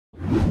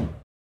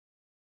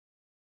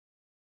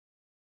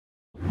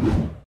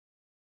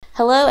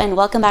Hello and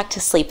welcome back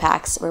to Sleep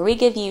Hacks, where we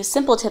give you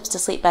simple tips to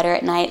sleep better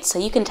at night so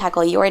you can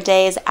tackle your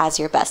days as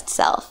your best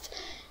self.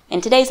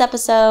 In today's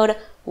episode,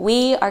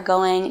 we are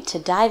going to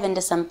dive into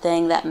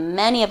something that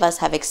many of us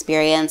have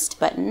experienced,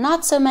 but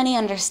not so many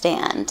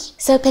understand.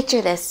 So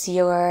picture this,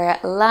 you're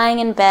lying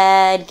in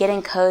bed,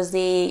 getting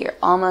cozy, you're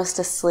almost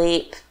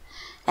asleep,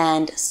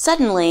 and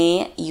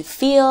suddenly you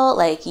feel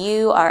like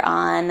you are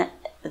on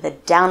the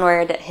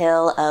downward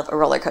hill of a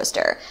roller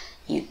coaster.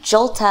 You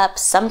jolt up,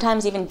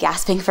 sometimes even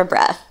gasping for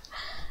breath.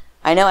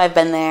 I know I've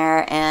been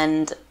there,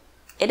 and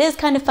it is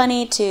kind of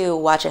funny to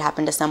watch it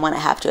happen to someone, I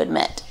have to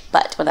admit.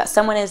 But when that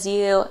someone is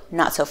you,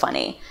 not so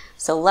funny.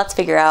 So let's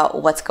figure out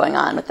what's going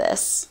on with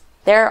this.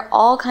 There are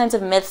all kinds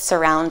of myths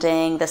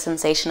surrounding the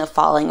sensation of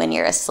falling when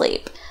you're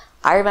asleep.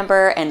 I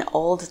remember an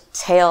old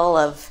tale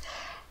of,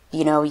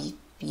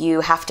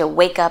 you have to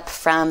wake up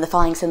from the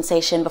falling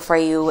sensation before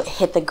you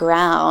hit the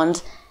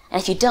ground,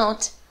 and if you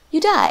don't, you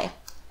die.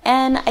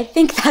 And I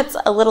think that's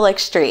a little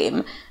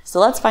extreme.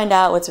 So let's find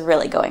out what's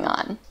really going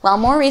on. While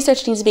more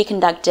research needs to be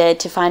conducted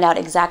to find out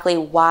exactly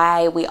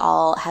why we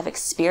all have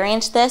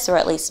experienced this, or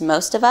at least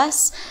most of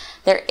us,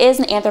 there is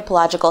an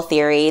anthropological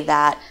theory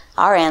that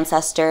our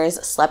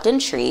ancestors slept in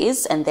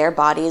trees and their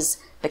bodies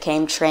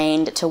became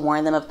trained to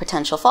warn them of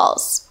potential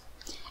falls.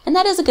 And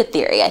that is a good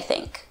theory, I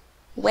think.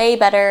 Way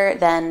better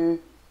than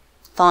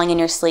falling in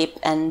your sleep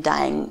and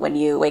dying when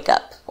you wake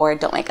up or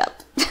don't wake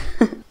up.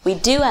 We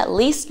do at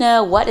least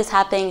know what is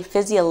happening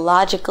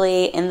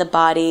physiologically in the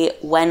body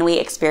when we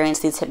experience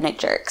these hypnic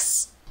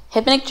jerks.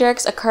 Hypnic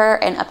jerks occur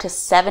in up to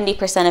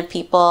 70% of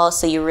people,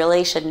 so you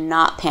really should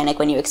not panic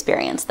when you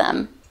experience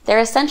them. They're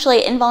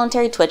essentially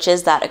involuntary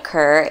twitches that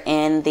occur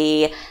in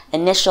the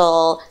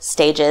initial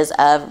stages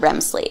of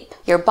REM sleep.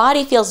 Your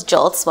body feels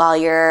jolts while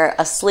you're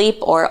asleep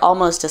or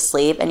almost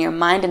asleep, and your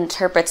mind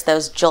interprets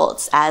those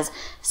jolts as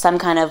some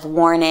kind of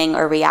warning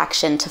or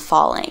reaction to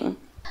falling.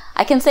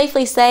 I can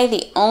safely say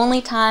the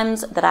only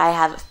times that I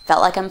have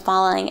felt like I'm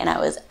falling and I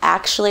was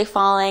actually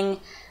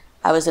falling,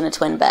 I was in a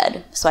twin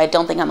bed, so I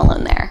don't think I'm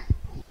alone there.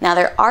 Now,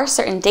 there are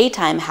certain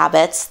daytime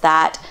habits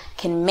that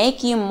can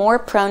make you more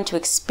prone to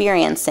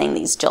experiencing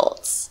these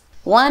jolts.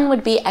 One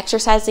would be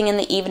exercising in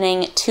the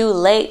evening too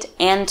late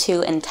and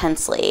too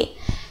intensely.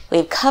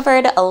 We've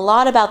covered a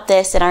lot about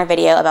this in our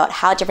video about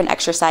how different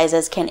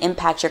exercises can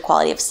impact your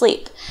quality of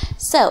sleep.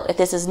 So if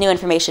this is new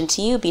information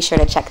to you, be sure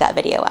to check that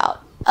video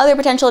out. Other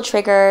potential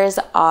triggers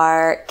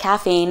are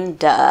caffeine,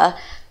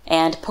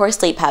 and poor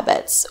sleep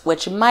habits,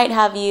 which might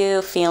have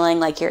you feeling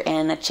like you're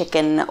in a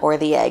chicken or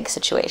the egg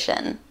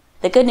situation.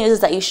 The good news is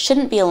that you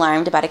shouldn't be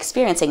alarmed about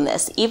experiencing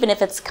this, even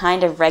if it's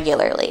kind of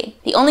regularly.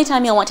 The only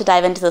time you'll want to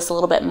dive into this a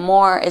little bit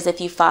more is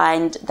if you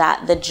find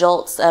that the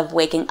jolts of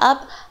waking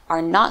up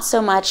are not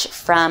so much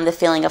from the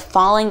feeling of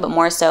falling, but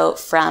more so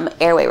from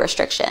airway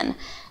restriction.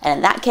 And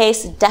in that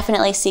case,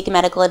 definitely seek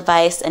medical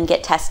advice and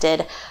get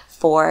tested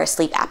for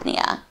sleep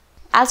apnea.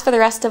 As for the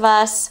rest of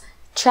us,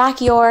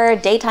 track your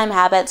daytime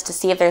habits to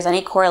see if there's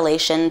any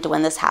correlation to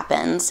when this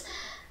happens.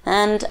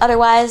 And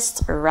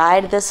otherwise,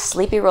 ride this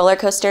sleepy roller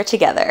coaster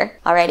together.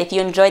 Alright, if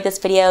you enjoyed this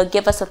video,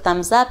 give us a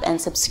thumbs up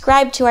and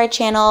subscribe to our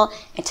channel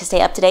and to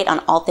stay up to date on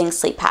all things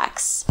sleep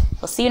hacks.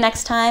 We'll see you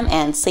next time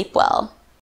and sleep well.